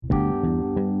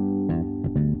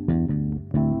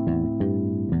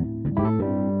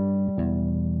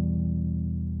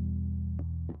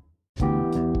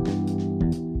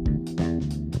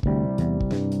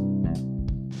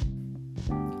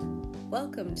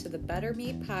to the Better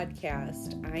Me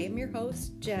podcast. I am your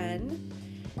host, Jen,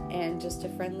 and just a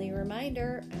friendly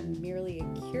reminder, I'm merely a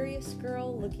curious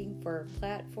girl looking for a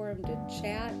platform to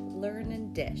chat, learn,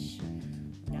 and dish.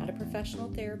 Not a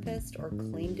professional therapist or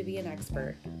claim to be an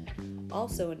expert.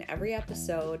 Also, in every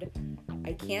episode,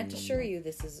 I can't assure you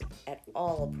this is at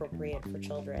all appropriate for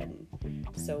children,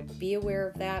 so be aware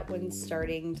of that when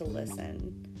starting to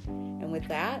listen. And with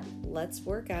that, let's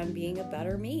work on being a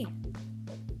better me.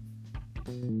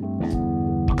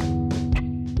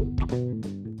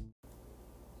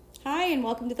 Hi, and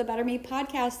welcome to the Better Me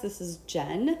podcast. This is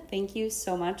Jen. Thank you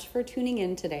so much for tuning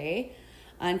in today.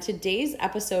 On today's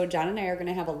episode, John and I are going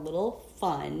to have a little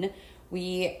fun.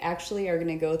 We actually are going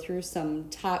to go through some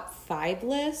top 5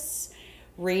 lists,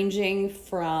 ranging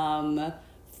from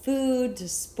food to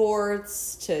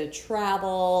sports to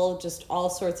travel, just all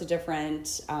sorts of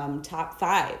different top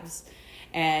 5s.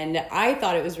 And I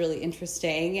thought it was really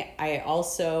interesting.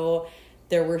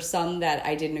 There were some that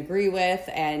I didn't agree with,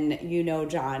 and you know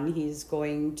John, he's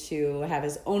going to have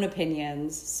his own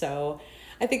opinions. So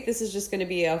I think this is just going to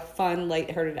be a fun,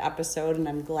 lighthearted episode, and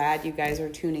I'm glad you guys are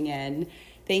tuning in.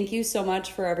 Thank you so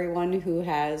much for everyone who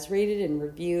has rated and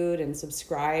reviewed and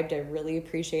subscribed. I really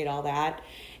appreciate all that.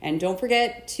 And don't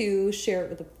forget to share it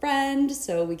with a friend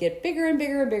so we get bigger and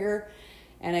bigger and bigger.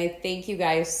 And I thank you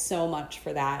guys so much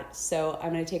for that. So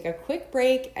I'm going to take a quick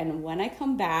break, and when I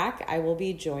come back, I will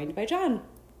be joined by John.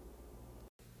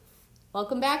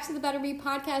 Welcome back to the Better Me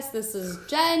podcast. This is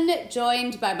Jen,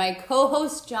 joined by my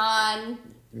co-host, John.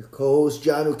 Your co-host,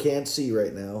 John, who can't see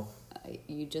right now.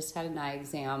 You just had an eye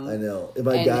exam. I know. Am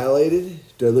I dilated?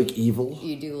 Do I look evil?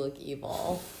 You do look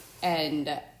evil.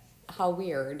 And how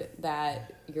weird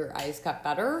that your eyes got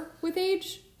better with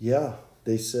age. Yeah.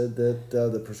 They said that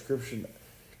the prescription...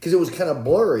 Because it was kind of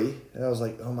blurry. And I was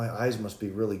like, oh, my eyes must be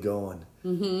really going.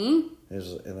 Mm-hmm.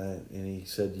 And he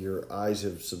said, your eyes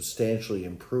have substantially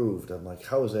improved. I'm like,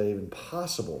 how is that even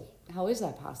possible? How is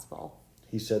that possible?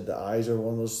 He said the eyes are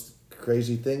one of those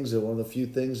crazy things, and one of the few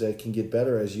things that can get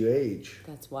better as you age.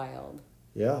 That's wild.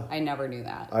 Yeah. I never knew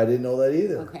that. I didn't know that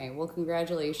either. Okay, well,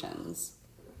 congratulations.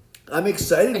 I'm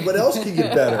excited. What else can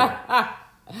get better?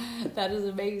 That is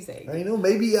amazing. I know.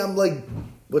 Maybe I'm like,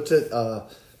 what's it?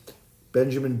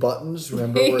 Benjamin Buttons.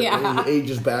 Remember where he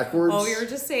ages backwards? Oh, we were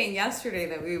just saying yesterday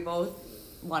that we both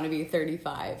want to be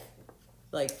 35,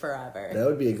 like forever. That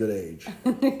would be a good age.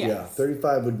 Yes. Yeah,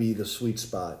 35 would be the sweet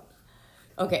spot.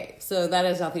 Okay, so that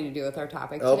has nothing to do with our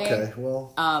topic today. Okay,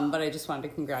 well. But I just wanted to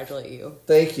congratulate you.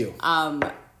 Thank you.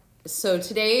 So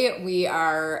today we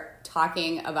are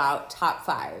talking about top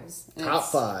 5s.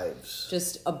 Top 5s.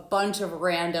 Just a bunch of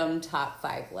random top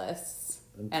 5 lists.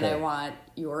 Okay. And I want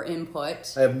your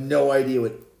input. I have no idea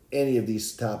what any of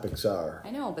these topics are. I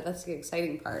know, but that's the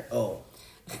exciting part. Oh.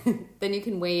 Then you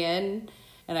can weigh in,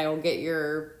 and I will get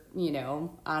your,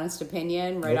 honest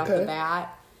opinion right off the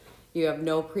bat. You have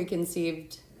no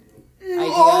preconceived ideas.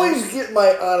 You always get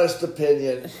my honest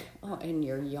opinion. Oh, and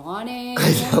you're yawning.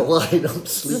 I know, I don't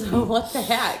sleep. So what the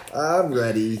heck? I'm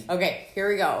ready. Okay, here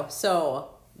we go.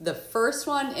 So the first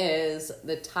one is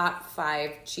the top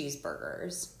 5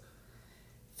 cheeseburgers.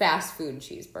 Fast food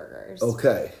cheeseburgers.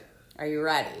 Okay. Are you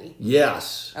ready?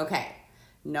 Yes. Okay.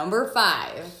 Number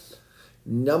 5.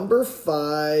 Now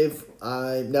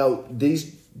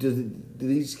these can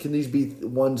these be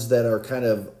ones that are kind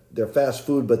of, they're fast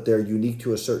food, but they're unique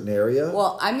to a certain area?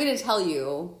 Well, I'm going to tell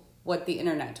you what the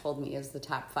internet told me is the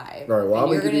top 5. All right, well,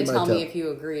 and you're going to tell me if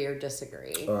you agree or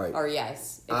disagree. All right. Or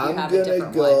yes, if I'm you have a different one.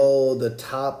 I'm going to go the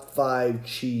top 5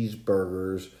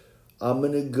 cheeseburgers. I'm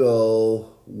going to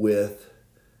go with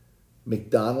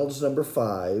McDonald's number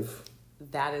 5.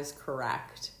 That is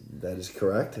correct. That is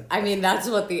correct? I mean, that's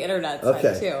what the internet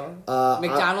said, too.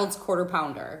 McDonald's quarter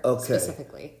pounder,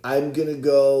 specifically. I'm going to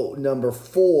go number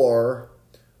 4.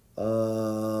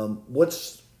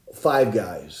 What's Five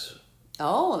Guys?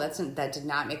 Oh, that did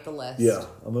not make the list. Yeah,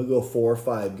 I'm going to go 4 or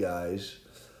 5 Guys.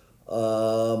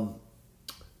 I'm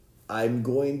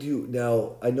going to,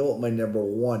 now I know what my number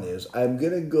 1 is. I'm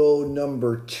going to go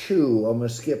number 2. I'm going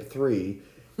to skip 3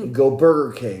 and go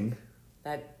Burger King.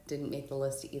 That didn't make the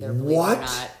list either, believe it or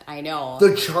not. I know.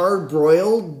 The charred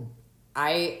broiled?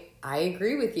 I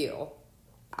agree with you.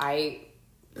 I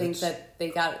think that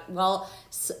they got, well,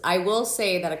 I will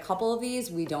say that a couple of these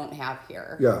we don't have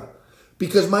here. Yeah.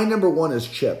 Because my number 1 is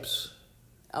chips.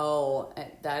 Oh,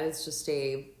 that is just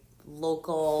a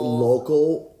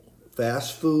local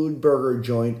fast food burger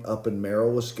joint up in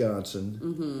Merrill, Wisconsin.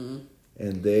 Mm-hmm.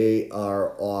 And they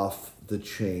are off the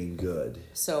chain good.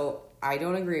 So I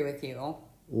don't agree with you.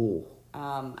 Ooh.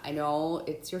 I know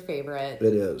it's your favorite.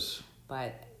 It is.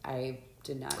 But I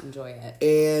did not enjoy it.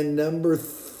 And number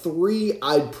 3,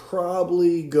 I'd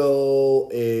probably go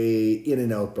a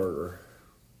In-N-Out burger.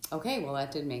 Okay, well,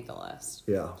 that did make the list.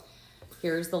 Yeah.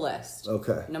 Here's the list.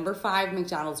 Okay. Number 5,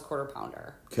 McDonald's Quarter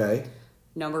Pounder. Okay.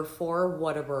 Number 4,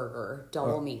 Whataburger,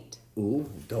 double meat. Ooh,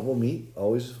 double meat,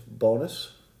 always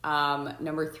bonus.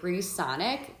 Number 3,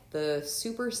 Sonic, the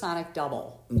Supersonic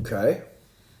Double. Okay.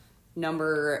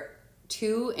 Number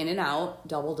 2, In-N-Out,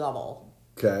 double.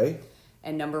 Okay.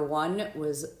 And number 1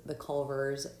 was the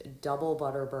Culver's Double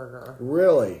Butter Burger.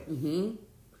 Really? Mm-hmm.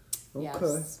 Okay.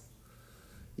 Yes.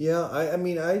 Yeah, I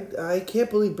mean, I can't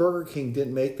believe Burger King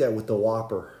didn't make that with the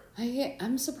Whopper.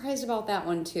 I'm surprised about that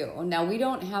one too. Now, we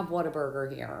don't have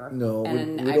Whataburger here. No,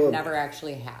 and we I've don't. never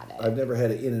actually had it. I've never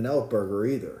had an In-N-Out burger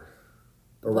either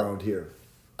around here.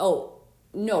 Oh,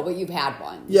 no, but you've had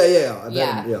one. Yeah. I've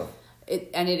had them, yeah.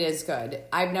 And it is good.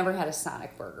 I've never had a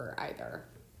Sonic burger either.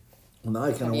 Well, now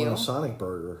I kind of Have want a you? Sonic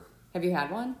burger. Have you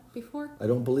had one before? I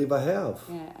don't believe I have.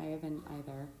 Yeah, I haven't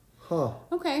either. Huh.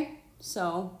 Okay,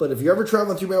 so. But if you're ever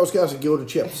traveling through Merrill, Wisconsin, go to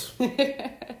Chips. And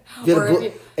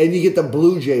you get the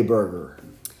Blue Jay burger.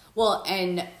 Well,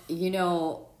 and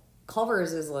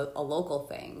Culver's is a local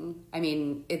thing. I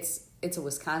mean, it's a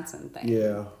Wisconsin thing.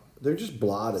 Yeah, they're just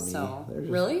blah to me. So, They're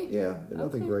just, really? Yeah, they're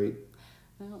nothing great.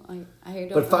 Well, I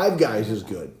don't. But Five Guys is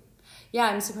good. Yeah,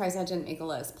 I'm surprised that didn't make a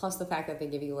list. Plus the fact that they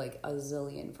give you like a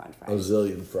zillion French A fries.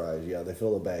 zillion fries. Yeah, they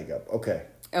fill the bag up. Okay.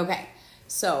 Okay,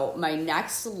 so my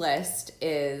next list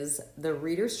is the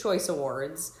Reader's Choice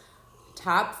Awards,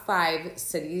 top 5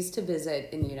 cities to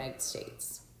visit in the United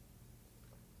States.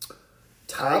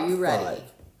 Top Are you ready?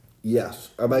 5. Yes.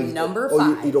 Am I, Number 5.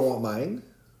 Oh, you don't want mine?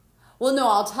 Well, no,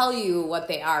 I'll tell you what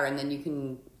they are, and then you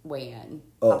can weigh in.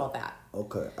 How about that?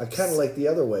 Okay. I kind of like the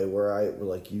other way where we're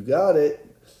like, you got it.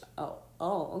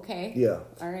 Oh, okay. Yeah.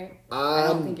 All right. I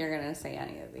don't think you're going to say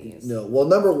any of these. No. Well,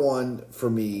 number 1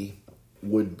 for me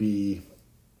would be,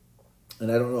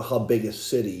 and I don't know how big a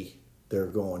city they're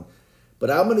going,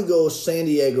 but I'm going to go San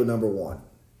Diego, number 1.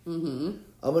 Mm-hmm.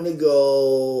 I'm going to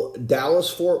go Dallas,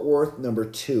 Fort Worth, number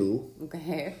 2.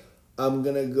 Okay. I'm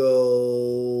going to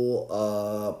go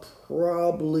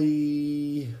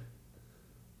probably...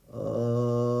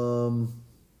 All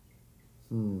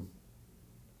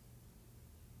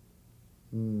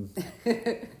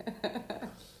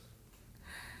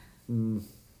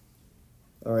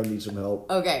right, I need some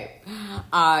help. Okay.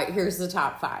 Here's the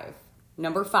top 5.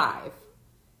 Number 5,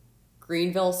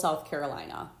 Greenville, South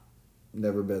Carolina.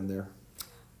 Never been there.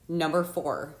 Number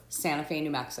 4, Santa Fe,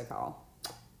 New Mexico.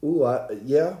 Ooh, I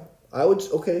would,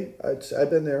 okay, I've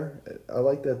been there. I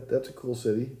like that. That's a cool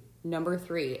city. Number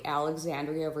 3,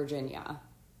 Alexandria, Virginia.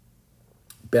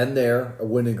 Been there. I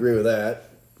wouldn't agree with that.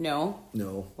 No?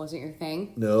 No. Wasn't your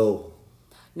thing? No.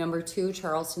 Number 2,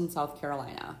 Charleston, South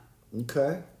Carolina.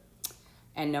 Okay.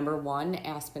 And number 1,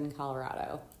 Aspen,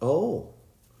 Colorado. Oh.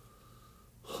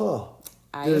 Huh.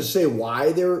 Does it say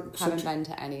why they're... Haven't been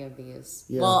to any of these.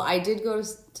 Yeah. Well, I did go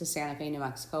to Santa Fe, New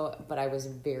Mexico, but I was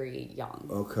very young.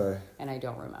 Okay. And I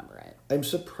don't remember it. I'm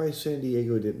surprised San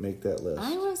Diego didn't make that list.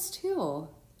 I was too.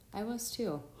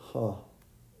 Huh.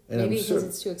 And Maybe because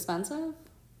it's too expensive?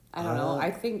 I don't know.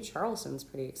 I think Charleston's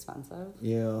pretty expensive.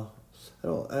 Yeah. I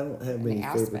don't have many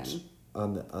Aspen. favorites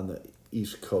on the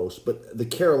East Coast, but the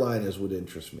Carolinas would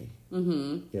interest me.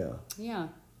 Mm-hmm. Yeah. Yeah.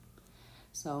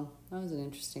 So that was an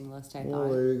interesting list, I Well,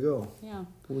 thought. there you go. Yeah.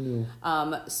 Who knew?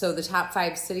 So the top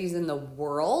 5 cities in the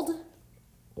world.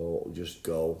 Oh, just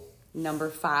go. Number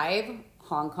 5,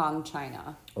 Hong Kong,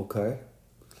 China. Okay.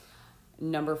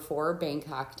 Number 4,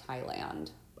 Bangkok,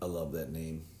 Thailand. I love that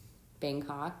name.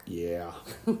 Bangkok. Yeah.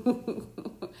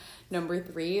 Number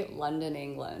 3, London,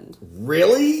 England.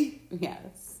 Really?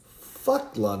 Yes.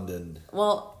 Fuck London.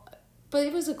 Well, but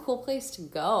it was a cool place to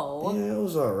go. Yeah, it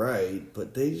was all right,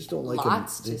 but they just don't like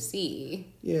Lots to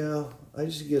see. Yeah, I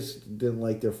just guess didn't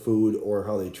like their food or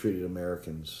how they treated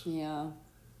Americans. Yeah.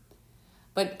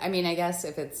 But, I mean, I guess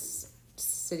if it's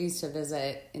cities to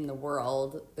visit in the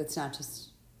world, it's not just,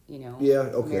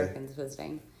 Americans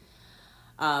visiting.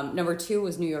 Number 2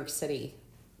 was New York City.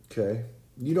 Okay.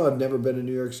 You know I've never been to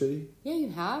New York City? Yeah,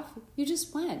 you have. You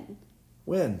just went.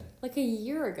 When? Like a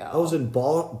year ago. I was in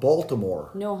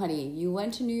Baltimore. No, honey. You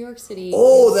went to New York City.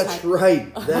 Oh, that's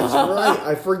right. That's right.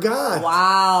 I forgot.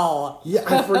 Wow. Yeah,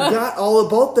 I forgot all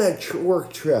about that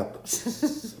work trip.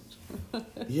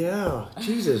 Yeah.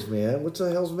 Jesus, man. What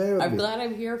the hell's the matter with I'm me? glad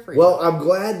I'm here for you. Well, I'm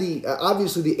glad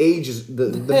obviously the age is,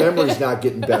 the memory's not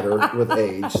getting better with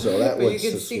age, so that but was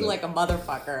you can sing like a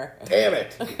motherfucker. Damn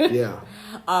it. Yeah.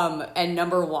 And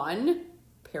number 1,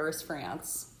 Paris,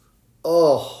 France.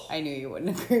 Oh. I knew you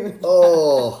wouldn't agree with that.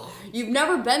 Oh. You've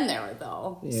never been there,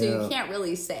 though, so Yeah. you can't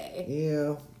really say.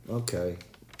 Yeah. Okay.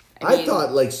 I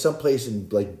thought like someplace in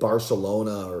like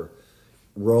Barcelona or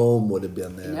Rome would have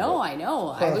been there. No, I know.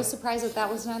 I was surprised that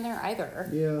wasn't on there either.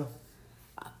 Yeah.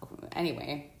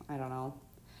 Anyway, I don't know.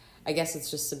 I guess it's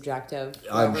just subjective.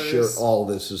 I'm sure all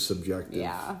this is subjective.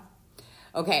 Yeah.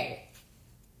 Okay.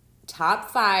 Top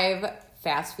 5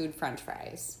 fast food French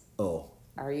fries. Oh.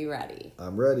 Are you ready?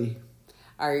 I'm ready.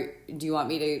 Do you want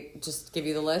me to just give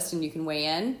you the list and you can weigh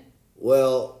in?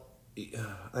 Well,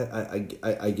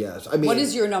 I guess. I mean, what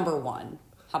is your number 1?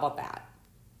 How about that?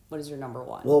 What is your number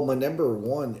 1? Well, my number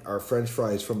 1 are French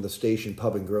fries from the Station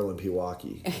Pub and Grill in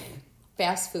Pewaukee.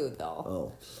 Fast food,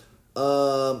 though.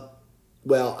 Oh.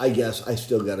 Well, I guess I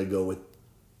still got to go with...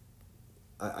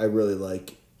 I really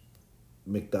like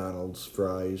McDonald's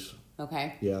fries.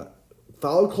 Okay. Yeah.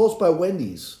 Followed close by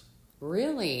Wendy's.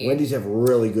 Really? Wendy's have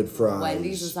really good fries.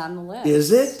 Wendy's is on the list.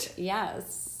 Is it?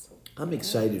 Yes. I'm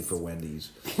excited for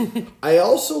Wendy's. I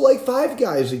also like Five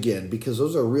Guys again because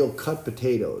those are real cut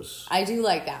potatoes. I do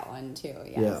like that one too.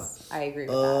 Yes. Yeah. I agree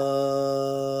with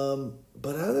that.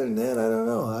 But other than that, I don't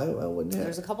know. I wouldn't have.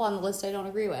 There's a couple on the list I don't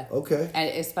agree with. Okay. And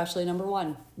especially number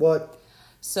 1. What?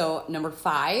 So number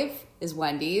 5 is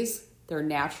Wendy's. They're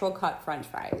natural cut French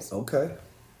fries. Okay.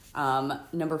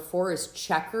 Number 4 is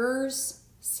Checkers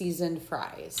seasoned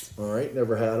fries. All right.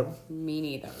 Never had them. Me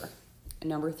neither.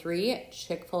 Number 3,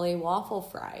 Chick-fil-A waffle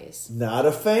fries. Not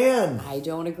a fan. I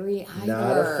don't agree either.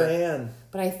 Not a fan.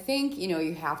 But I think,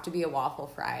 you have to be a waffle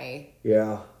fry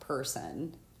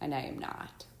person. And I am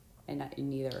not. And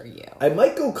neither are you. I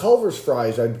might go Culver's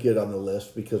fries I'd get on the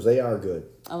list because they are good.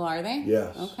 Oh, are they?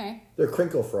 Yes. Okay. They're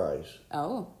crinkle fries.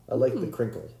 Oh. I like the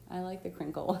crinkle. I like the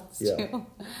crinkle ones too.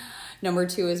 Number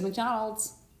 2 is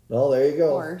McDonald's. Oh, there you go.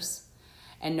 Of course.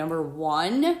 And number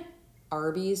 1,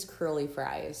 Arby's curly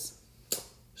fries.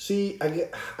 See,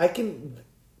 I can...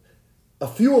 A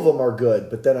few of them are good,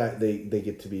 but then they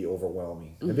get to be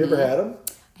overwhelming. Have you ever had them?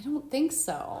 I don't think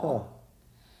so. Huh.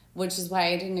 Which is why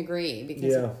I didn't agree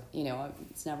because,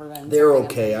 it's never been... They're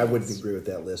okay. I wouldn't agree with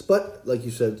that list. But, like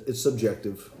you said, it's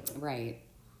subjective. Right.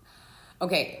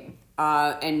 Okay.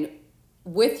 And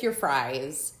with your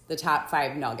fries, the top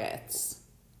 5 nuggets.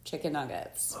 Chicken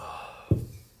nuggets.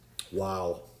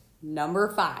 Wow.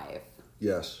 Number 5.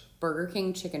 Yes. Burger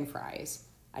King chicken fries.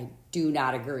 I do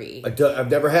not agree. I've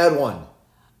never had one.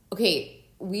 Okay.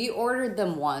 We ordered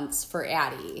them once for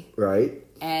Addie. Right.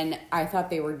 And I thought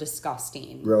they were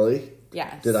disgusting. Really?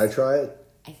 Yes. Did I try it?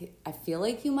 I feel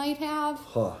like you might have.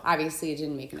 Huh. Obviously, it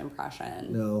didn't make an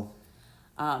impression. No.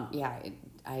 I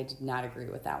did not agree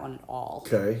with that one at all.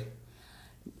 Okay.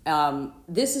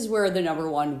 This is where the number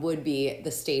 1 would be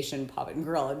the Station Pub and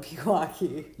Grill in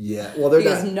Pewaukee. Yeah. Well, they're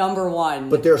because not. Number 1.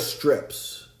 But they're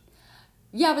strips.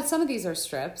 Yeah, but some of these are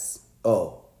strips.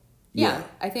 Oh. Yeah.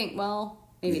 I think,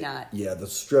 maybe not. Yeah, the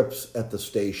strips at the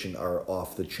station are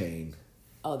off the chain.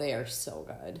 Oh, they are so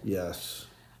good. Yes.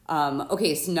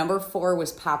 Okay, so number 4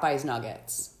 was Popeye's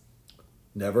Nuggets.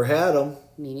 Never had them.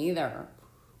 Me neither.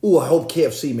 Ooh, I hope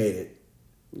KFC made it.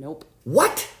 Nope.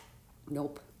 What?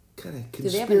 Nope. What kind of Do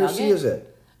they have a conspiracy nugget? is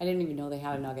it? I didn't even know they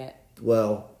had a nugget.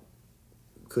 Well,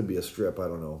 could be a strip. I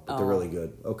don't know. But they're really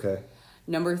good. Okay.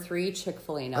 Number 3,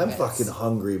 Chick-fil-A nuggets. I'm fucking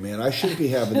hungry, man. I shouldn't be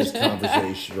having this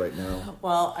conversation right now.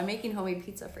 Well, I'm making homemade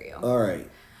pizza for you. All right.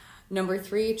 Number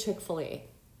 3, Chick-fil-A.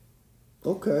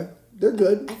 Okay. They're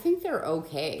good. I think they're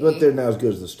okay. But they're not as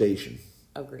good as the station.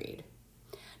 Agreed.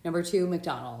 Number 2,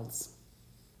 McDonald's.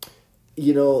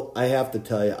 I have to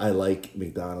tell you, I like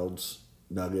McDonald's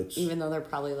nuggets. Even though they're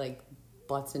probably like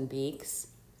butts and beaks.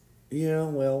 Yeah,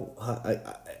 well, hot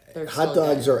good.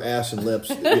 dogs are ass and lips,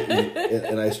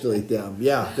 and I still eat them.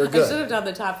 Yeah, they're I good. should have done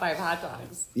the top 5 hot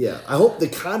dogs. Yeah, I hope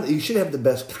you should have the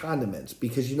best condiments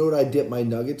because you know what I dip my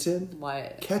nuggets in?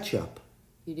 What? Ketchup.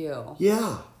 You do?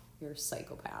 Yeah. You're a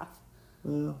psychopath.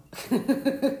 Well,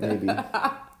 maybe.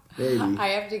 I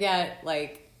have to get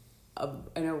like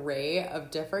an array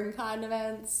of different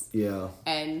condiments. Yeah.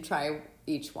 And try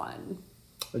each one.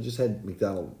 I just had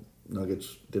McDonald's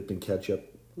nuggets dipped in ketchup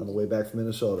on the way back from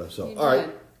Minnesota. So, You all right,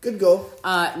 did. good go.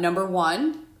 Number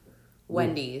 1,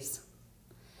 Wendy's.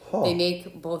 Huh. They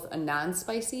make both a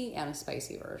non-spicy and a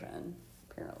spicy version,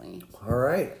 apparently. All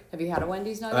right. Have you had a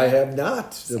Wendy's nugget? I have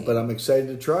not, Same. but I'm excited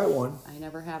to try one. I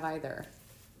never have either.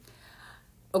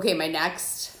 Okay, my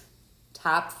next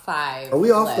top 5 Are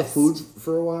we off the list, food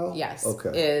for a while? Yes.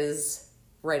 Okay. Is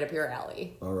right up your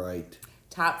alley. All right.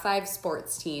 Top 5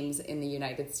 sports teams in the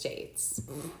United States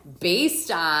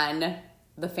based on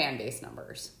the fan base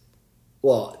numbers.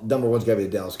 Well, number 1's got to be the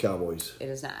Dallas Cowboys. It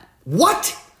is not.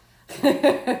 What?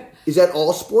 Is that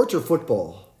all sports or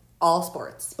football? All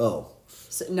sports. Oh,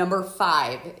 So number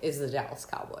 5 is the Dallas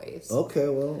Cowboys. Okay,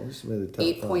 well, at least made the top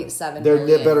 8.7 There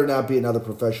million. better not be another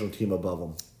professional team above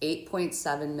them.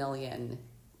 8.7 million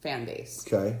fan base.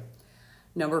 Okay.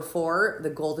 Number 4, the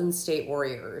Golden State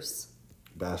Warriors.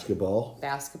 Basketball.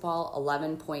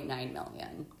 11.9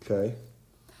 million. Okay.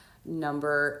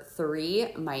 Number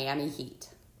 3, Miami Heat.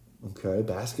 Okay,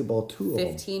 basketball, 2 of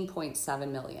them.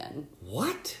 15.7 million.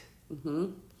 What?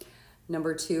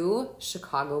 Number 2,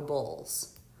 Chicago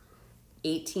Bulls.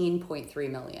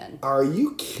 18.3 million. Are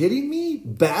you kidding me?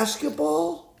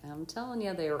 Basketball? I'm telling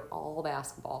you, they are all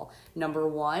basketball. Number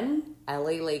 1,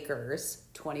 LA Lakers.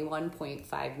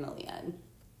 21.5 million.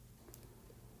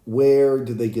 Where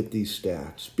did they get these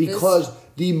stats? Because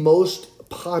the most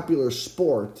popular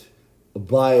sport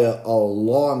by a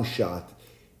long shot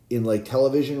in like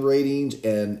television ratings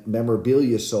and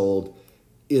memorabilia sold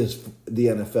is the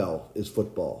NFL, is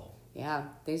football. Yeah,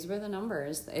 these were the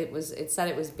numbers. It said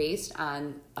it was based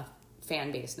on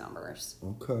fan base numbers.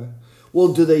 Okay. Well,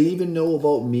 do they even know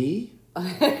about me?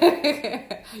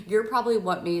 You're probably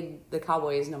what made the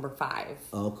Cowboys number 5.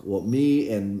 Well, me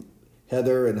and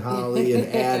Heather and Holly and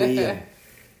Addie.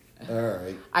 All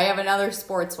right. I have another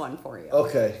sports one for you.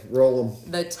 Okay, roll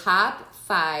them. The top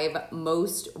 5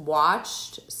 most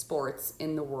watched sports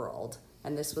in the world.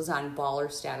 And this was on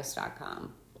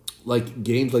ballerstatus.com. Like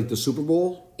games like the Super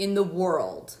Bowl? In the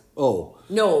world. Oh.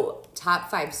 No, top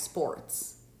 5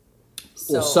 sports.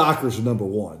 Well, soccer's number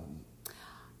 1.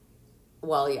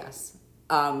 Well, yes.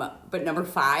 But number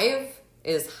 5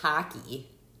 is hockey.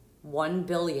 1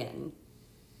 billion.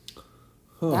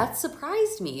 Huh. That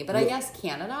surprised me, but I guess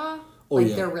Canada,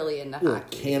 they're really into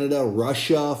hockey. Canada,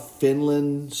 Russia,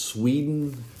 Finland,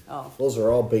 Sweden. Oh. Those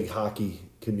are all big hockey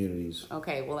communities.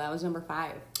 Okay, well, that was number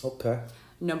 5. Okay.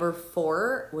 Number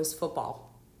 4 was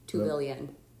football. 2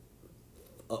 billion.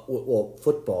 Well,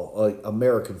 football, like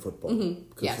American football. Mm-hmm.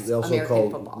 Yes, they also American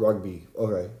call football. Rugby.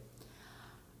 Okay.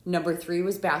 Number 3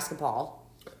 was basketball.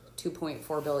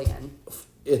 2.4 billion.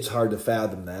 It's hard to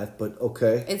fathom that, but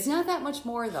okay. It's not that much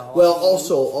more, though. Well,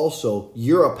 also,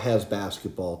 Europe has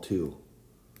basketball, too.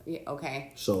 Yeah,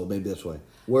 okay. So maybe that's why.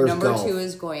 Where's Number golf? 2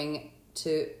 is going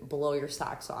to blow your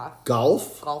socks off.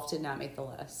 Golf? Golf did not make the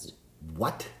list.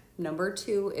 What? Number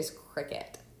 2 is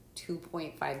cricket.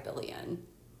 2.5 billion.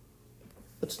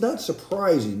 It's not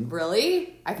surprising.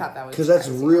 Really? I thought that was because that's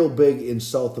real big in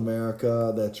South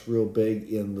America. That's real big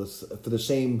for the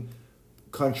same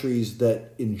countries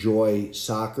that enjoy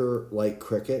soccer like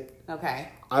cricket. Okay.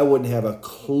 I wouldn't have a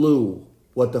clue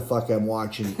what the fuck I'm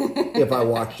watching if I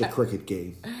watched a cricket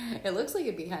game. It looks like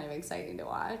it'd be kind of exciting to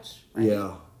watch. Right?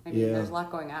 Yeah. I mean, there's a lot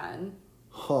going on.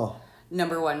 Huh.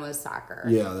 Number 1 was soccer.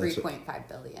 Yeah, 3.5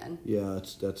 billion. Yeah,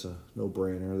 that's a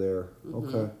no-brainer there.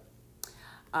 Mm-hmm. Okay.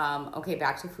 Okay,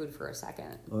 back to food for a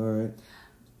second. All right.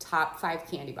 Top 5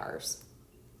 candy bars.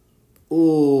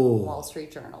 Ooh. Wall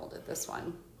Street Journal did this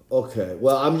one. Okay.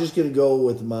 Well, I'm just gonna go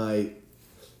with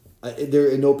they're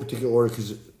in no particular order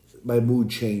because my mood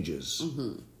changes.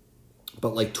 Mm-hmm.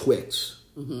 But like Twix,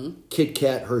 Kit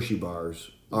Kat, Hershey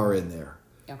bars are in there.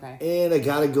 Okay. And I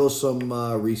gotta go some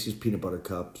Reese's peanut butter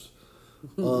cups.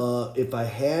 If I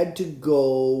had to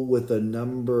go with a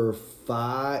number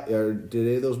 5, or did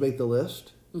any of those make the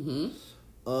list? Mm-hmm.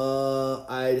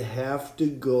 I'd have to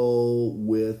go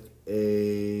with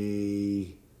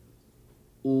a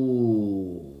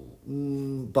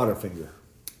Butterfinger.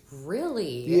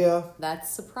 Really? Yeah. That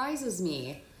surprises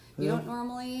me. You don't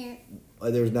normally...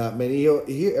 There's not many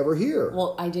ever here.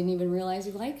 Well, I didn't even realize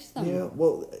you liked them. Yeah,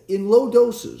 well, in low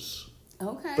doses.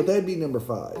 Okay. But that'd be number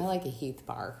 5. I like a Heath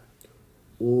bar.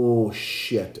 Oh,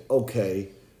 shit. Okay.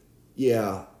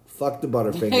 Yeah. Fuck the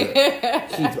Butterfinger.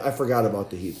 Heath, I forgot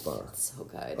about the Heath bar. So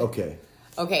good. Okay.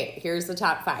 Okay, here's the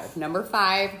top 5. Number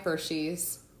 5,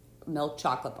 Hershey's milk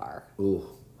chocolate bar. Ooh,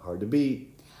 hard to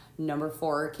beat. Number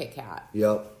 4, Kit Kat.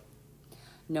 Yep.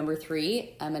 Number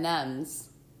 3, M&M's.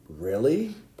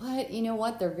 Really? But you know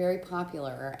what? They're very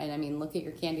popular. And I mean, look at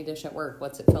your candy dish at work.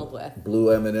 What's it filled with?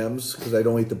 Blue M&M's, because I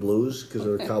don't eat the blues, because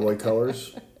they're cowboy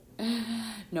colors.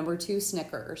 Number 2,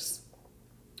 Snickers.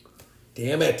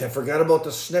 Damn it, I forgot about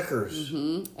the Snickers.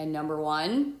 Mm-hmm. And number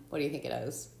 1, what do you think it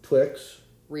is? Twix.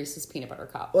 Reese's Peanut Butter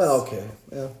Cups. Well, okay.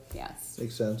 Yeah. Yes.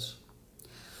 Makes sense.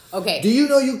 Okay. Do you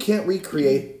know you can't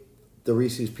recreate the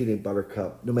Reese's Peanut Butter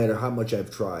Cup no matter how much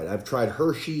I've tried? I've tried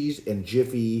Hershey's and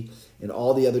Jiffy and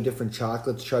all the other different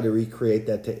chocolates, try to recreate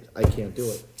that taste. I can't do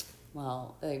it.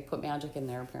 Well, they put magic in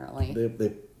there, apparently.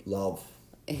 They love.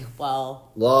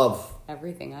 Well. Love.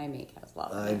 Everything I make has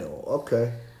love. I know.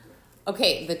 Okay.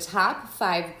 Okay, the top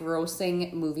 5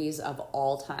 grossing movies of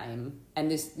all time.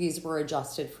 And these were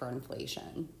adjusted for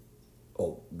inflation.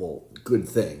 Oh, well, good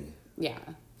thing. Yeah.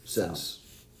 Since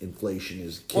inflation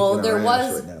is kicking our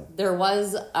ass right now. There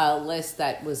was a list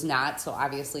that was not, so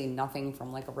obviously nothing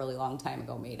from like a really long time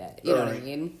ago made it. You know what I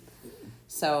mean?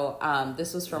 So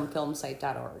this was from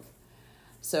filmsite.org.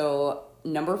 So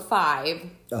number 5.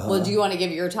 Well, do you want to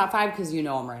give your top 5? Because you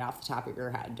know them right off the top of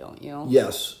your head, don't you?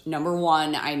 Yes. Number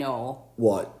 1, I know.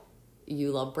 What?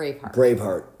 You love Braveheart.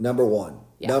 Braveheart, number 1.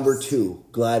 Yes. Number 2,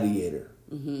 Gladiator.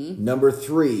 Number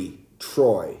 3,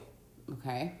 Troy.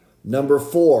 Okay. Number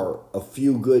 4, A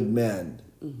Few Good Men.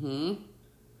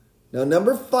 Now,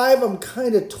 number 5, I'm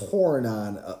kind of torn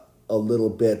on a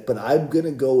little bit, but I'm going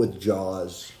to go with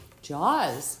Jaws.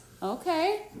 Jaws.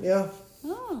 Okay. Yeah.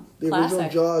 Oh, the classic.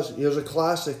 original Jaws. It was a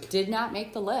classic. Did not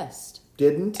make the list.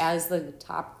 Didn't? As the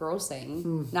top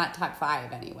grossing. Not top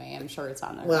 5 anyway. I'm sure it's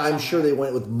on there. Well, I'm somewhere. sure they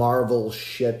went with Marvel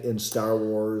shit in Star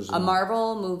Wars. A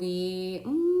Marvel movie.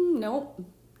 Nope.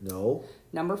 No?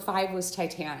 Number 5 was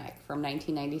Titanic from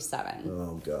 1997.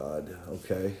 Oh, God.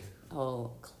 Okay.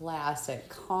 Oh, classic.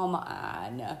 Come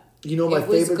on. You know It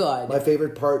was good. My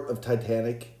favorite part of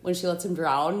Titanic? When she lets him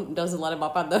drown, doesn't let him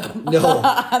up on the No.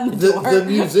 on the door. The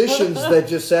musicians that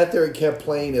just sat there and kept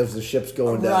playing as the ship's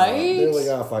going down. Right? They're like,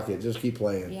 oh, fuck it. Just keep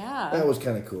playing. Yeah. That was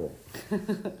kind of cool.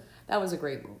 That was a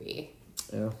great movie.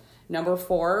 Yeah. Number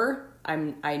 4,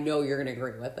 I know you're going to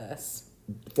agree with this.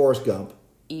 Forrest Gump.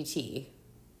 E.T.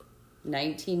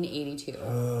 1982.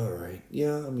 All right.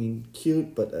 Yeah, I mean,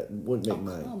 cute, but wouldn't make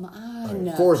mine. Come on.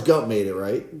 Right. Forrest Gump made it,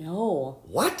 right? No.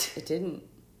 What? It didn't.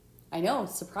 I know,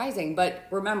 it's surprising, but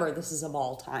remember, this is of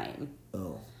all time.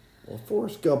 Oh. Well,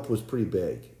 Forrest Gump was pretty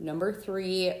big. Number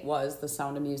 3 was The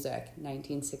Sound of Music,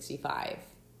 1965.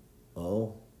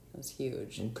 Oh. It was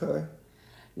huge. Okay.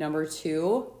 Number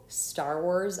 2, Star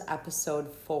Wars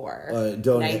Episode 4,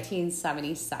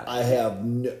 1977. I have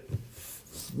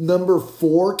number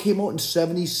 4 came out in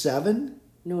 77?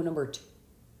 No, number 2.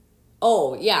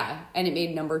 Oh, yeah, and it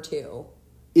made number 2.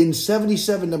 In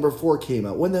 77, number 4 came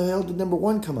out. When the hell did number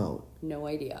 1 come out? No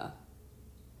idea.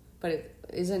 But it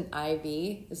isn't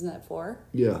IV, isn't that 4?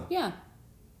 Yeah. Yeah.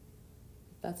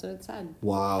 That's what it said.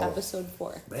 Wow. Episode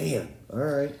 4. Man, all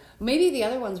right. Maybe the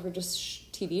other ones were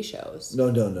just TV shows.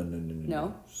 No.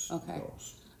 No? Okay. No.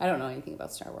 I don't know anything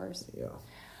about Star Wars. Yeah.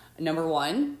 Number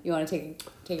 1, you want to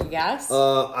take a guess?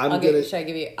 I'll give you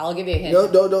a hint. No,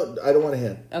 I don't want a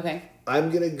hint. Okay. I'm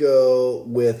going to go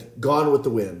with Gone with the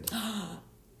Wind.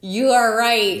 You are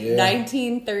right. Yeah.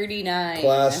 1939.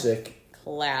 Classic.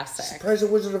 Surprised the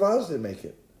Wizard of Oz didn't make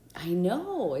it. I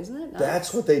know, isn't it nuts?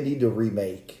 That's what they need to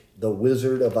remake. The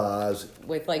Wizard of Oz.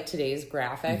 With like today's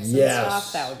graphics and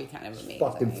stuff, that would be kind of amazing.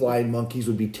 Fucking flying monkeys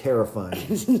would be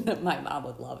terrifying. My mom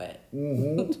would love it.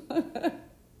 Mm-hmm.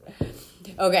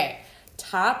 Okay,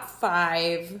 top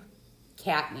 5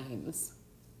 cat names.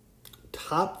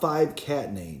 Top 5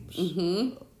 cat names.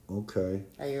 Mm-hmm. Okay.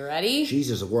 Are you ready?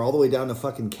 Jesus, we're all the way down to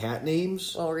fucking cat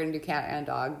names? Well, we're going to do cat and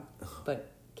dog,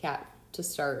 but cat to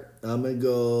start. I'm going to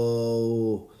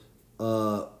go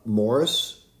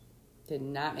Morris. Did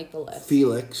not make the list.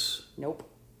 Felix. Nope.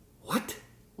 What?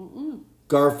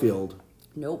 Garfield.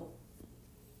 Nope.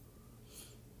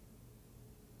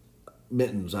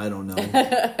 Mittens, I don't know.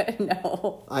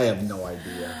 No. I have no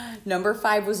idea. Number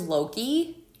 5 was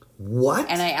Loki. What?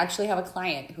 And I actually have a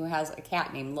client who has a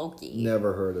cat named Loki.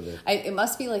 Never heard of it. It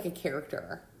must be like a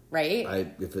character,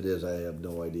 right? If it is, I have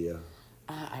no idea.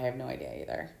 I have no idea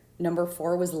either. Number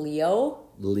 4 was Leo.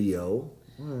 Leo.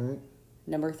 All right.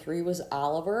 Number 3 was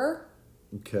Oliver.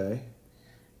 Okay.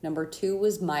 Number 2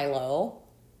 was Milo.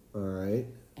 All right.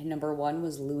 And number 1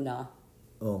 was Luna.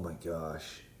 Oh my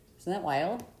gosh. Isn't that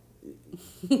wild?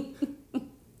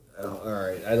 All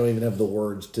right. I don't even have the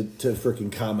words to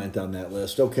freaking comment on that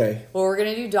list. Okay. Well, we're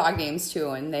going to do dog names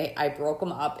too, and I broke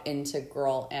them up into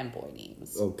girl and boy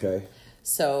names. Okay.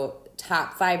 So,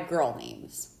 top 5 girl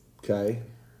names. Okay.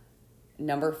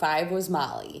 Number 5 was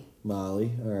Molly.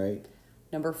 Molly. All right.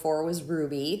 Number 4 was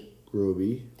Ruby.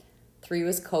 Ruby. 3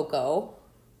 was Coco.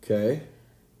 Okay.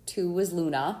 2 was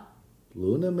Luna.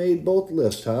 Luna made both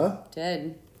lists, huh?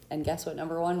 Did. And guess what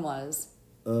number 1 was?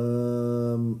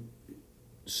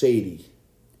 Sadie.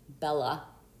 Bella.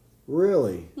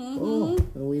 Really? Mm-hmm. Oh,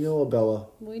 and we know a Bella.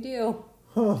 We do.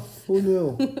 Huh, who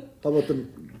knew? How about the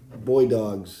boy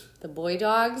dogs? The boy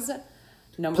dogs.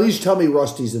 Please tell me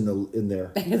Rusty's in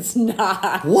there. It's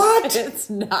not. What? It's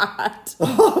not.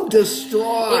 I'm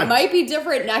distraught. It might be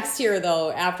different next year,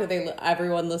 though, after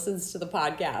everyone listens to the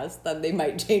podcast. Then they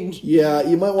might change. Yeah,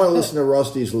 you might want to listen to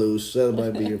Rusty's Loose. That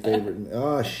might be your favorite.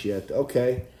 Oh, shit.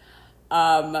 Okay.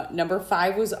 Number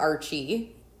 5 was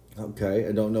Archie. Okay,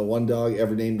 I don't know one dog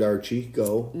ever named Archie.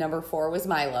 Go. Number 4 was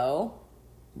Milo.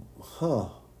 Huh.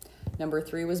 Number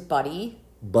 3 was Buddy.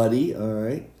 Buddy, all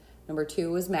right. Number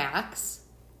 2 was Max.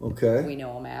 Okay. We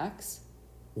know a Max.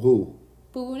 Who?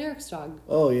 Boo and Eric's dog.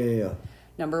 Oh, yeah.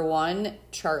 Number 1,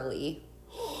 Charlie.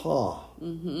 Huh.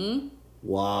 Mm-hmm.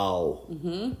 Wow.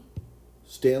 Mm-hmm.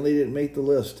 Stanley didn't make the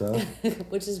list, huh?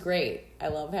 Which is great. I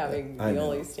love having the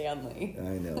only Stanley.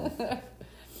 I know.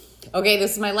 Okay,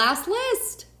 this is my last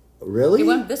list. Really?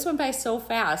 This went by so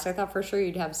fast. I thought for sure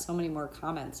you'd have so many more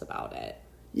comments about it.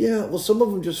 Yeah, well, some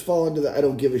of them just fall into the I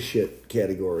don't give a shit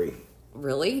category.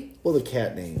 Really? Well, the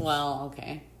cat names. Well,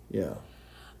 okay. Yeah.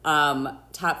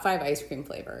 Top 5 ice cream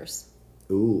flavors.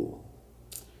 Ooh.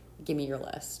 Give me your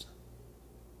list.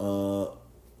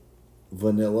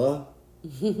 Vanilla.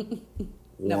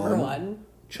 Number 1.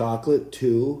 Chocolate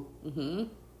 2.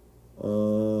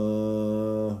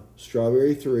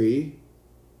 Strawberry 3.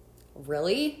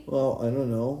 Really? Well, I don't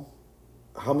know.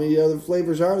 How many other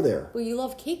flavors are there? Well, you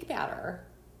love cake batter.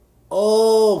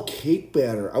 Oh, cake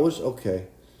batter. Okay.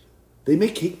 They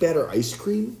make cake batter ice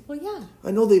cream? Well, yeah.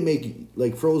 I know they make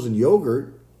like frozen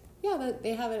yogurt. Yeah,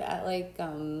 they have it at like,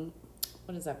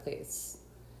 what is that place?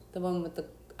 The one with the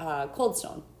Cold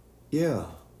Stone. Yeah.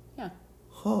 Yeah.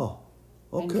 Huh.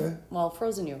 Okay. And,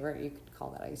 frozen yogurt, you could call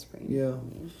that ice cream. Yeah. I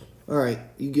mean, all right.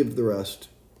 You give the rest.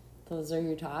 those are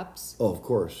your tops? Oh, of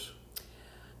course.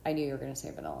 I knew you were going to say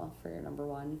vanilla for your number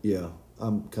 1. Yeah.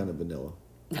 I'm kind of vanilla.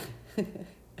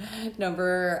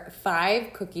 Number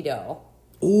 5, cookie dough.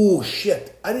 Ooh,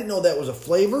 shit. I didn't know that was a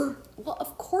flavor. Well,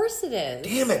 of course it is.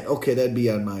 Damn it. Okay, that'd be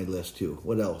on my list too.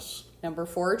 What else? Number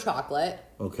 4, chocolate.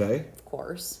 Okay. Of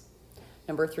course.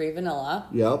 Number 3, vanilla.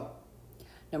 Yep.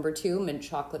 Number 2, mint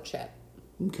chocolate chip.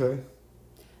 Okay.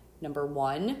 Number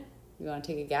 1, you want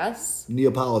to take a guess?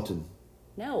 Neapolitan.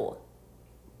 No.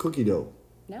 Cookie dough.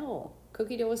 No.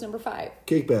 Cookie dough was number 5.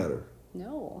 Cake batter.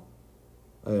 No.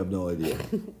 I have no idea.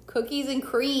 Cookies and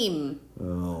cream.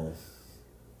 Oh.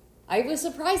 I was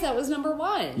surprised that was number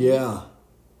 1. Yeah.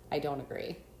 I don't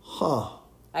agree. Huh.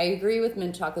 I agree with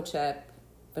mint chocolate chip,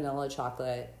 vanilla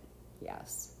chocolate,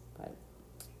 yes, but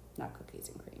not cookies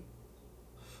and cream.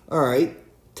 All right.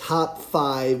 Top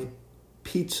 5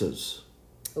 pizzas.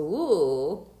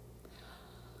 Ooh.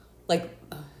 Like,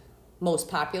 most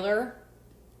popular?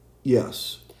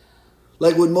 Yes.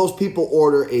 Like when most people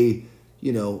order a,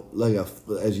 like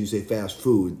as you say, fast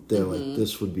food, they're like,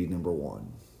 this would be number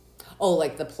 1. Oh,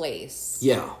 like the place.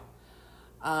 Yeah.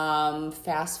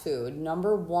 Fast food.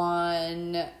 Number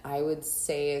 1, I would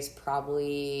say is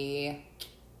probably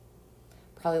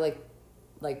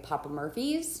like Papa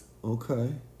Murphy's.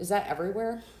 Okay. Is that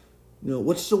everywhere? No,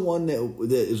 what's the one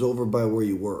that is over by where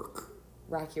you work?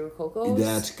 Rocky Rococo's?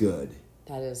 That's good.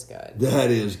 That is good.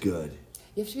 That is good.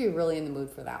 You have to be really in the mood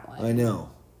for that one. I know.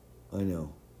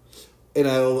 And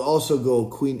I will also go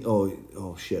Queen.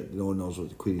 Oh shit! No one knows what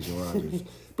the Queenies and Ron's is.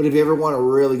 But if you ever want a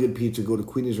really good pizza, go to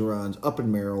Queenies and Ron's up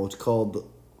in Merrill. It's called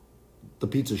the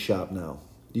Pizza Shop now.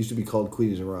 It used to be called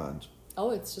Queenies and Ron's.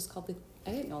 Oh, it's just called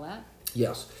I didn't know that.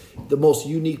 Yes, the most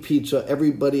unique pizza.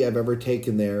 Everybody I've ever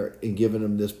taken there and given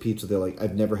them this pizza, they're like,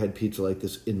 I've never had pizza like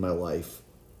this in my life.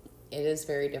 It is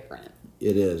very different.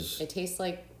 It is. It tastes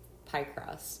like pie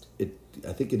crust.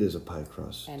 I think it is a pie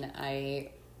crust. And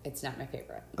it's not my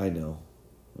favorite. I know.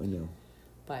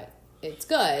 But it's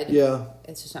good. Yeah.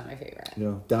 It's just not my favorite.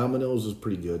 Yeah. Domino's is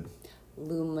pretty good.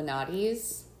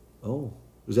 Illuminati's. Oh,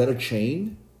 is that a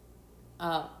chain?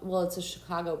 Well, it's a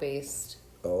Chicago-based.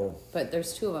 Oh. But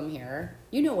there's 2 of them here.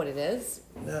 You know what it is.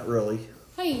 Not really.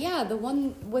 Hey, yeah, the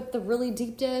one with the really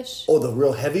deep dish. Oh, the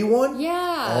real heavy one?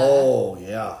 Yeah. Oh,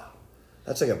 yeah.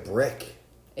 That's like a brick.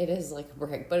 It is like a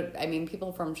brick. But, I mean,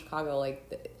 people from Chicago,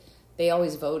 they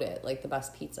always vote it, like, the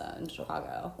best pizza in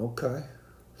Chicago. Okay.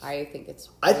 I think it's...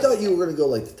 I thought you were going to go,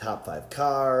 like, the top 5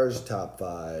 cars, top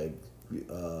 5...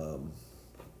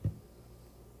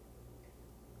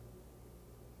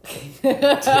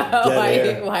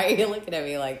 Why are you looking at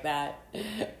me like that?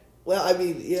 Well, I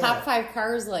mean, yeah. Top 5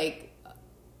 cars, like,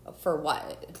 for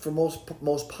what? For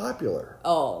most popular.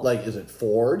 Oh. Like, is it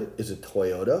Ford? Is it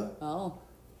Toyota? Oh.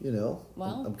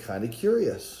 Well, I'm kind of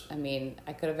curious. I mean,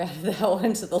 I could have added that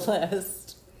one to the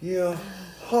list. Yeah.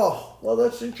 Oh, well,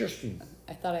 that's interesting.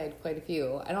 I thought I had quite a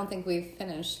few. I don't think we've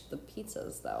finished the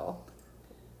pizzas, though.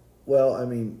 Well, I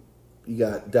mean, you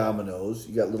got Domino's.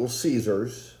 You got Little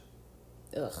Caesars.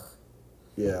 Ugh.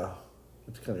 Yeah.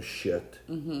 It's kind of shit.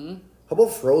 Mm-hmm. How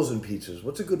about frozen pizzas?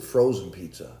 What's a good frozen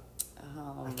pizza?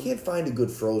 I can't find a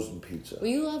good frozen pizza. Well,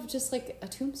 you love just like a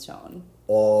Tombstone.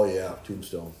 Oh, yeah.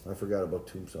 Tombstone. I forgot about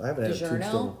Tombstone. I haven't had a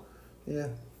Tombstone. Yeah.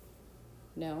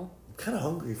 No. I'm kind of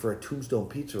hungry for a Tombstone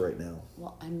pizza right now.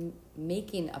 Well, I'm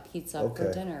making a pizza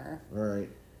for dinner. All right.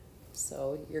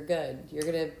 So you're good. You're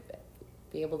going to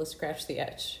be able to scratch the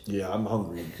itch. Yeah, I'm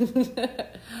hungry.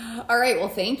 All right, well,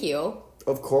 thank you.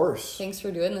 Of course. Thanks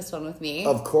for doing this one with me.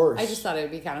 Of course. I just thought it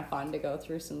would be kind of fun to go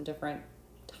through some different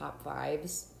top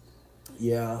 5s.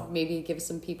 Yeah. Maybe give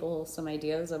some people some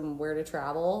ideas on where to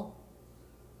travel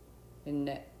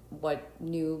and what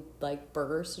new, like,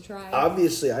 burgers to try.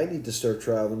 Obviously, I need to start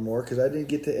traveling more because I didn't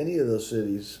get to any of those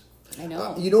cities. I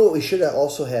know. You know what we should have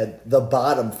also had? The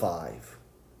bottom 5.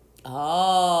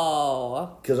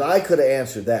 Oh. Because I could have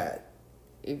answered that.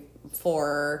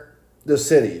 For... The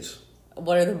cities.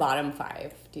 What are the bottom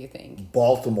 5, do you think?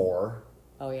 Baltimore.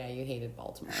 Oh, yeah, you hated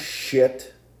Baltimore.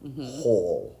 Shit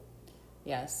hole.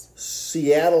 Yes.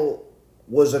 Seattle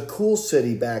was a cool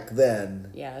city back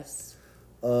then. Yes.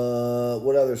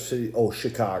 What other city? Oh,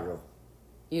 Chicago.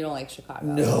 You don't like Chicago?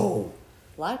 No.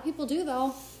 A lot of people do,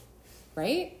 though.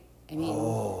 Right? I mean...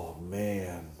 Oh,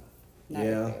 man. Not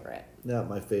your favorite. Not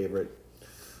my favorite.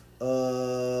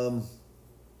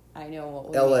 I know what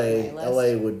would LA. make my list.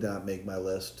 LA would not make my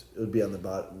list. It would be on the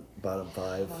bottom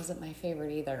 5. It wasn't my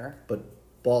favorite either. But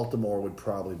Baltimore would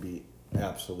probably be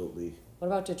absolutely. What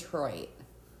about Detroit?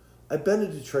 I've been to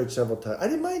Detroit several times. I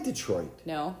didn't mind Detroit.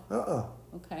 No?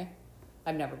 Okay.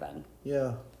 I've never been.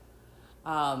 Yeah.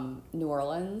 New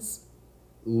Orleans?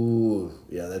 Ooh,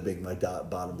 yeah, that'd make my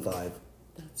bottom 5.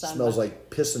 Smells like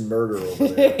piss and murder over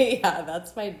there. Yeah,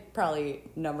 that's my probably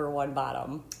number 1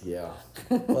 bottom. Yeah.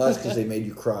 Well, that's because they made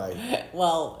you cry.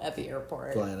 Well, at the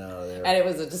airport. Flying out of there. And it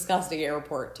was a disgusting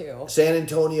airport, too. San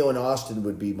Antonio and Austin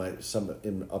would be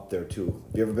up there, too.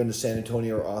 Have you ever been to San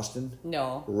Antonio or Austin?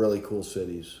 No. Really cool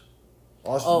cities.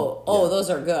 Austin. Oh,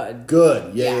 those are good.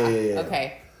 Good. Yeah.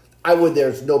 Okay.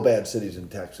 There's no bad cities in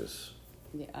Texas.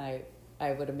 Yeah,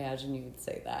 I would imagine you would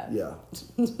say that. Yeah.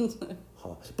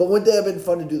 But wouldn't that have been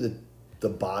fun to do the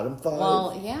bottom 5?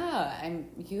 Well, yeah,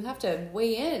 you have to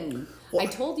weigh in. Well, I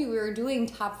told you we were doing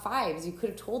top 5s. You could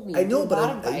have told me. I know, but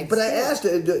I asked,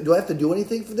 do I have to do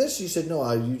anything for this? You said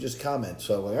no. You just comment.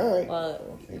 So I'm like, all right.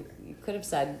 Well, you could have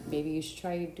said maybe you should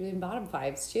try doing bottom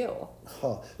 5s too.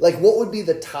 Like, what would be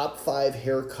the top 5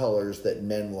 hair colors that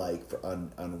men like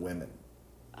on women?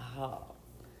 Oh,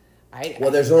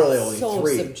 there's really only 3. So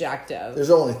subjective.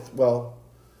 There's only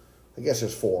I guess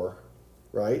there's 4,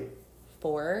 right?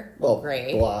 4. Well,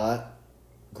 gray. Blonde,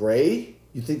 gray.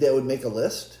 You think that would make a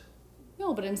list?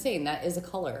 No, but I'm saying that is a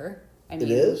color. I mean,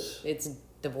 it is. It's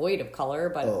devoid of color,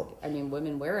 but I mean,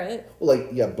 women wear it. Well,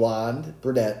 blonde,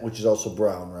 brunette, which is also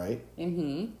brown, right?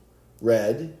 Mm-hmm.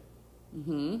 Red.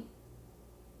 Mm-hmm.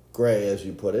 Gray, as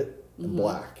you put it, and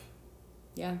black.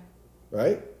 Yeah.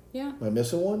 Right? Yeah. Am I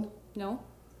missing one? No.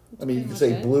 I mean, you can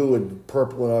say blue and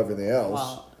purple and everything else.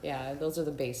 Well, yeah, those are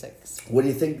the basics. What do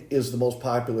you think is the most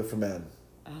popular for men?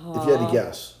 If you had to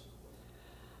guess.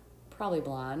 Probably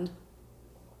blonde.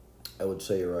 I would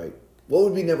say you're right. What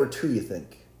would be number 2, you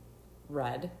think?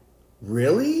 Red.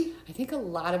 Really? I think a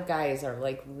lot of guys are,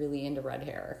 like, really into red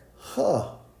hair.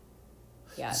 Huh.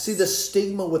 Yeah. See, the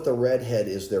stigma with the redhead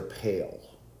is they're pale.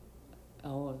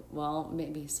 Oh, well,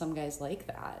 maybe some guys like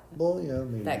that. Well, yeah,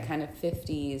 maybe. That kind of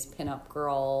 50s pinup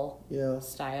girl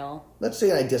style. Not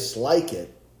saying I dislike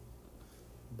it,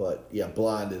 but yeah,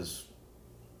 blonde is...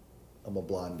 I'm a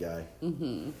blonde guy.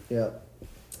 Mm-hmm. Yeah.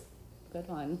 Good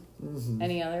one. Mm-hmm.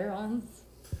 Any other ones?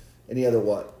 Any other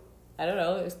what? I don't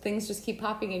know. Things just keep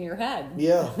popping in your head.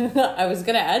 Yeah. I was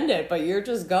going to end it, but you're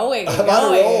just going and I'm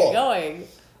on a roll. going.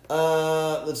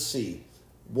 Let's see.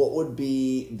 What would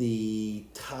be the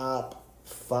top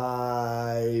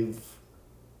 5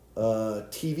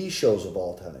 TV shows of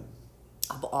all time?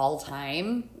 Of all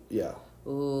time? Yeah.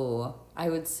 Ooh. I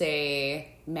would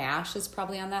say MASH is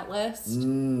probably on that list.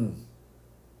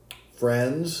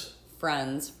 Friends?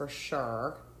 Friends, for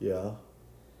sure. Yeah.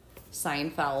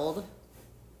 Seinfeld.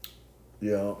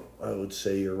 Yeah, I would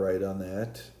say you're right on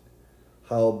that.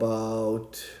 How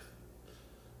about...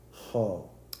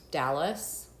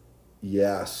 Dallas.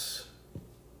 Yes.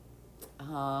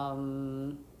 Gosh.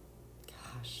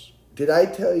 Did I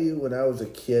tell you when I was a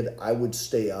kid I would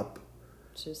stay up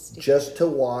just to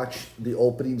watch the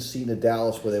opening scene of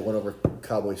Dallas where they went over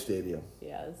Cowboy Stadium?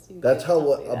 Yes. That's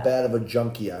how bad of a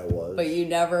junkie I was. But you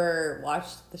never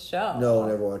watched the show. No,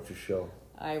 never watched the show.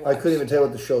 I couldn't even tell you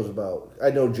what the show's about.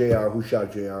 I know JR, Who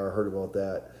Shot JR, I heard about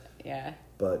that. Yeah.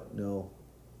 But no.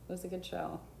 It was a good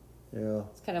show. Yeah.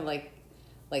 It's kind of like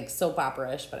soap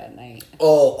opera-ish, but at night.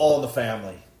 Oh, All in the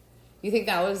Family. You think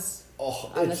that was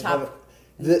on the top?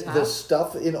 The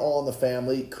stuff in All in the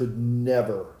Family could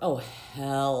never. Oh,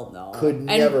 hell no. Could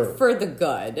never. And for the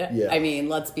good. Yeah. I mean,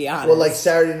 let's be honest. Well, like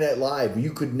Saturday Night Live,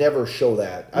 you could never show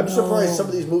that. I'm surprised some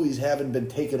of these movies haven't been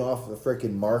taken off the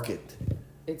freaking market.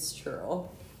 It's true.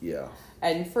 Yeah.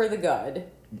 And for the good.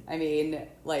 I mean,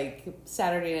 like,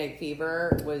 Saturday Night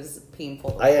Fever was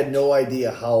painful. I had no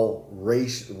idea how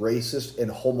racist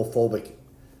and homophobic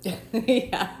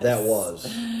Yes. that was.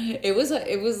 It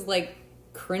was like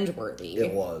cringeworthy.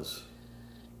 It was.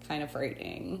 Kind of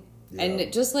frightening. Yeah. And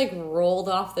it just like rolled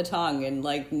off the tongue and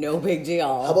like no big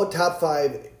deal. How about top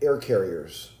 5 air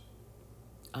carriers?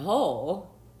 Oh.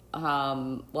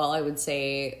 Well, I would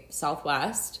say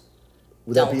Southwest.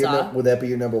 Would Delta. That be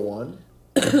your number one?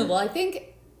 Well, I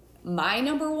think my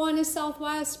number one is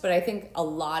Southwest, but I think a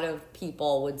lot of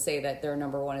people would say that their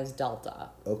number one is Delta.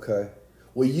 Okay.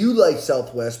 Well, you like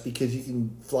Southwest because you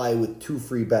can fly with 2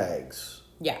 free bags.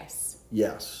 Yes.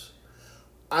 Yes.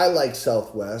 I like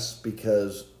Southwest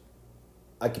because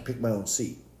I can pick my own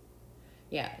seat.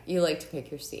 Yeah, you like to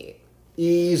pick your seat.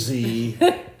 Easy.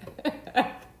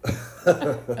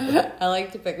 I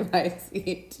like to pick my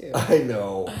seat too. I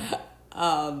know.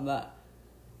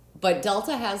 But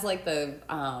Delta has like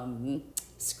the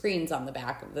screens on the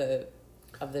back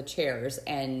of the chairs,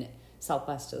 and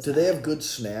Southwest does. Do they have good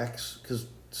snacks? Because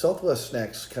Southwest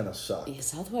snacks kind of suck. Yeah,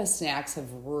 Southwest snacks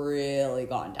have really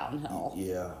gone downhill.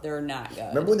 Yeah. They're not good.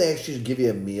 Remember when they actually give you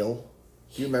a meal?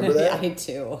 Do you remember that? I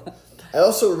do. I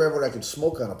also remember when I could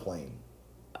smoke on a plane.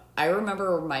 I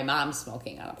remember my mom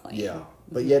smoking on a plane. Yeah.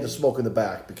 But you had to smoke in the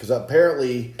back because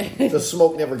apparently the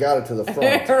smoke never got it to the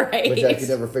front. Right. Which I could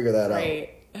never figure that out.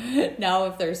 Right. Now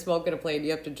if they're smoking a plane,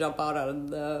 you have to jump out on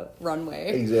the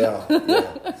runway. Exactly.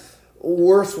 Yeah.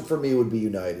 Worst for me would be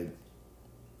United.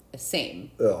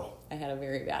 Same. Oh. I had a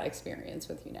very bad experience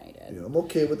with United. Yeah, I'm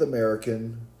okay with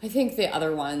American. I think the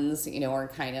other ones, are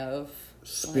kind of...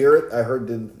 Spirit, I heard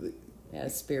didn't... Yeah,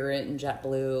 Spirit and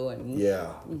JetBlue and...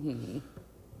 Yeah. Mm-hmm.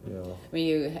 Yeah. I mean,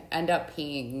 you end up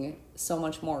paying so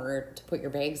much more to put your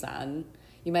bags on.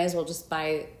 You might as well just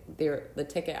buy the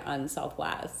ticket on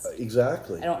Southwest.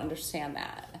 Exactly. I don't understand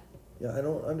that. Yeah, I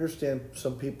don't understand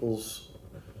some people's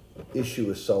issue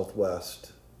with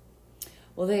Southwest.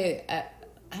 Well, I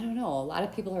don't know. A lot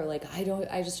of people are like, I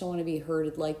just don't want to be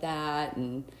herded like that,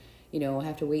 and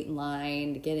have to wait in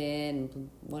line to get in,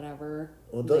 whatever.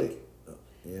 Well,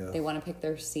 they want to pick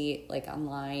their seat like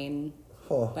online,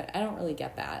 but I don't really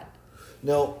get that.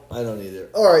 No, I don't either.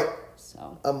 All right.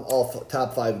 So I'm all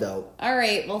top 5'd out. All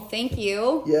right. Well, thank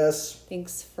you. Yes.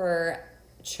 Thanks for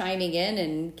chiming in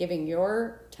and giving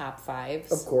your top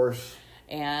 5s. Of course.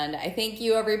 And I thank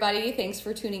you, everybody. Thanks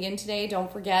for tuning in today.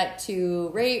 Don't forget to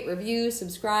rate, review,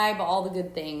 subscribe, all the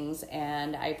good things.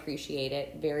 And I appreciate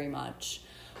it very much.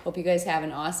 Hope you guys have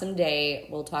an awesome day.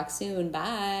 We'll talk soon.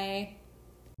 Bye.